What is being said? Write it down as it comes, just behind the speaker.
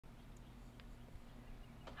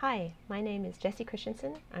Hi, my name is Jessie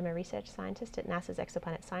Christiansen. I'm a research scientist at NASA's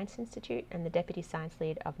Exoplanet Science Institute and the Deputy Science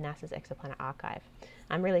Lead of NASA's Exoplanet Archive.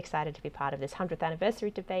 I'm really excited to be part of this 100th anniversary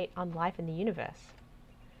debate on life in the universe.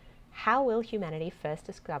 How will humanity first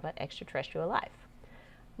discover extraterrestrial life?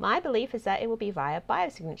 My belief is that it will be via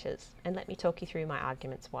biosignatures, and let me talk you through my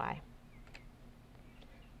arguments why.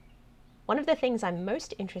 One of the things I'm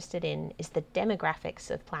most interested in is the demographics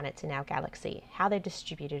of planets in our galaxy, how they're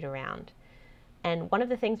distributed around. And one of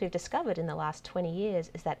the things we've discovered in the last 20 years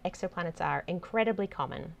is that exoplanets are incredibly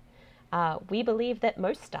common. We believe that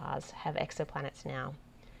most stars have exoplanets now.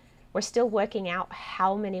 We're still working out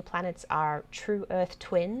how many planets are true Earth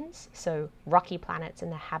twins, so rocky planets in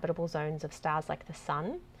the habitable zones of stars like the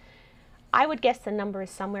Sun. I would guess the number is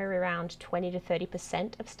somewhere around 20 to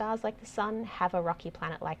 30% of stars like the Sun have a rocky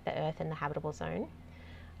planet like the Earth in the habitable zone,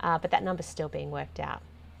 but that number's still being worked out.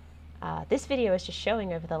 This video is just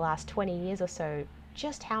showing over the last 20 years or so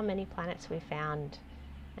just how many planets we've found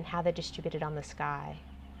and how they're distributed on the sky.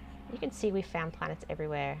 You can see we've found planets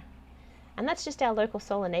everywhere. And that's just our local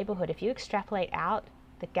solar neighborhood. If you extrapolate out,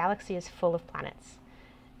 the galaxy is full of planets.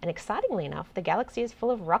 And excitingly enough, the galaxy is full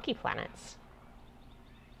of rocky planets.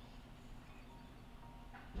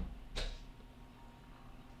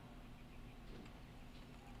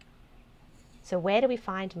 So where do we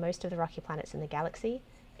find most of the rocky planets in the galaxy?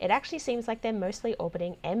 It actually seems like they're mostly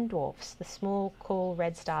orbiting M dwarfs, the small, cool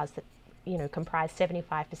red stars that, comprise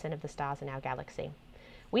 75% of the stars in our galaxy.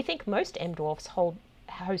 We think most M dwarfs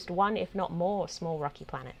host one, if not more, small rocky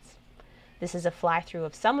planets. This is a fly-through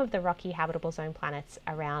of some of the rocky habitable zone planets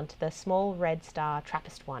around the small red star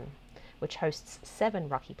TRAPPIST-1, which hosts 7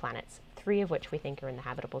 rocky planets, 3 of which we think are in the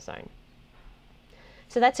habitable zone.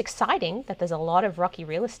 So that's exciting that there's a lot of rocky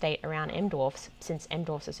real estate around M dwarfs, since M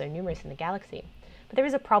dwarfs are so numerous in the galaxy. But there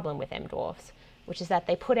is a problem with M dwarfs, which is that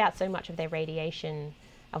they put out so much of their radiation,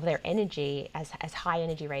 of their energy as high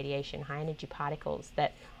energy radiation, high energy particles,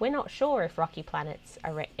 that we're not sure if rocky planets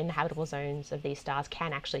in the habitable zones of these stars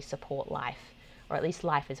can actually support life, or at least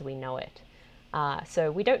life as we know it. So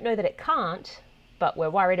we don't know that it can't, but we're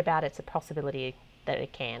worried about it's a possibility that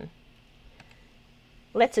it can.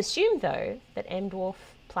 Let's assume, though, that M dwarf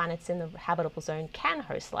planets in the habitable zone can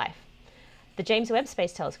host life. The James Webb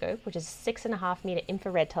Space Telescope, which is a 6.5-meter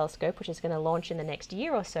infrared telescope, which is going to launch in the next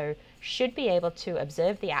year or so, should be able to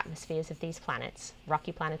observe the atmospheres of these planets,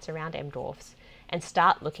 rocky planets around M dwarfs, and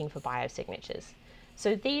start looking for biosignatures.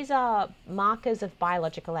 So these are markers of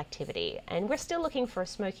biological activity, and we're still looking for a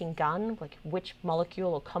smoking gun, like which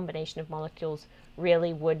molecule or combination of molecules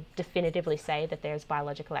really would definitively say that there's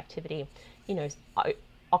biological activity.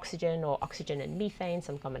 Oxygen or oxygen and methane,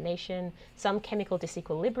 some combination, some chemical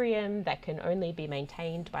disequilibrium that can only be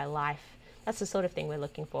maintained by life. That's the sort of thing we're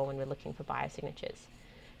looking for when we're looking for biosignatures.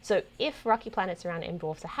 So if rocky planets around M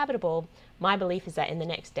dwarfs are habitable, my belief is that in the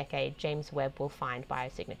next decade, James Webb will find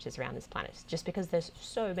biosignatures around this planet, just because there's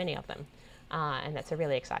so many of them, and that's a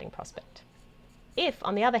really exciting prospect. If,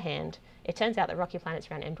 on the other hand, it turns out that rocky planets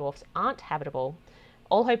around M dwarfs aren't habitable,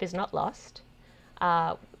 all hope is not lost.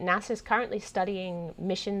 NASA is currently studying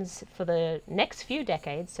missions for the next few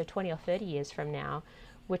decades, so 20 or 30 years from now,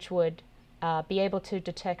 which would be able to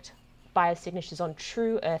detect biosignatures on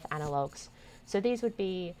true Earth analogues. So these would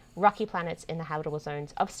be rocky planets in the habitable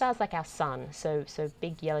zones of stars like our Sun, so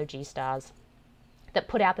big yellow G stars that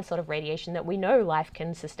put out the sort of radiation that we know life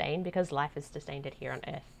can sustain because life has sustained it here on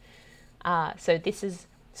Earth. So this is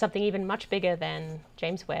something even much bigger than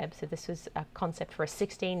James Webb. So this was a concept for a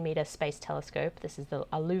 16-meter space telescope. This is a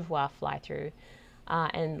LUVOIR fly-through.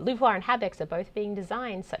 And LUVOIR and HABEX are both being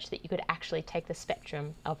designed such that you could actually take the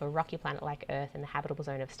spectrum of a rocky planet like Earth in the habitable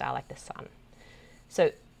zone of a star like the Sun.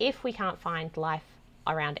 So if we can't find life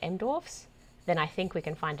around M dwarfs, then I think we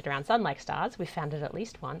can find it around Sun-like stars. We've found it at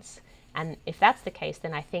least once. And if that's the case,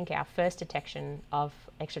 then I think our first detection of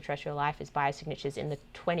extraterrestrial life is biosignatures in the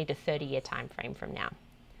 20 to 30 year time frame from now.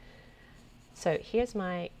 So here's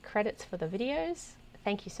my credits for the videos.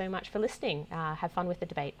 Thank you so much for listening. Have fun with the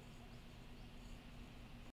debate.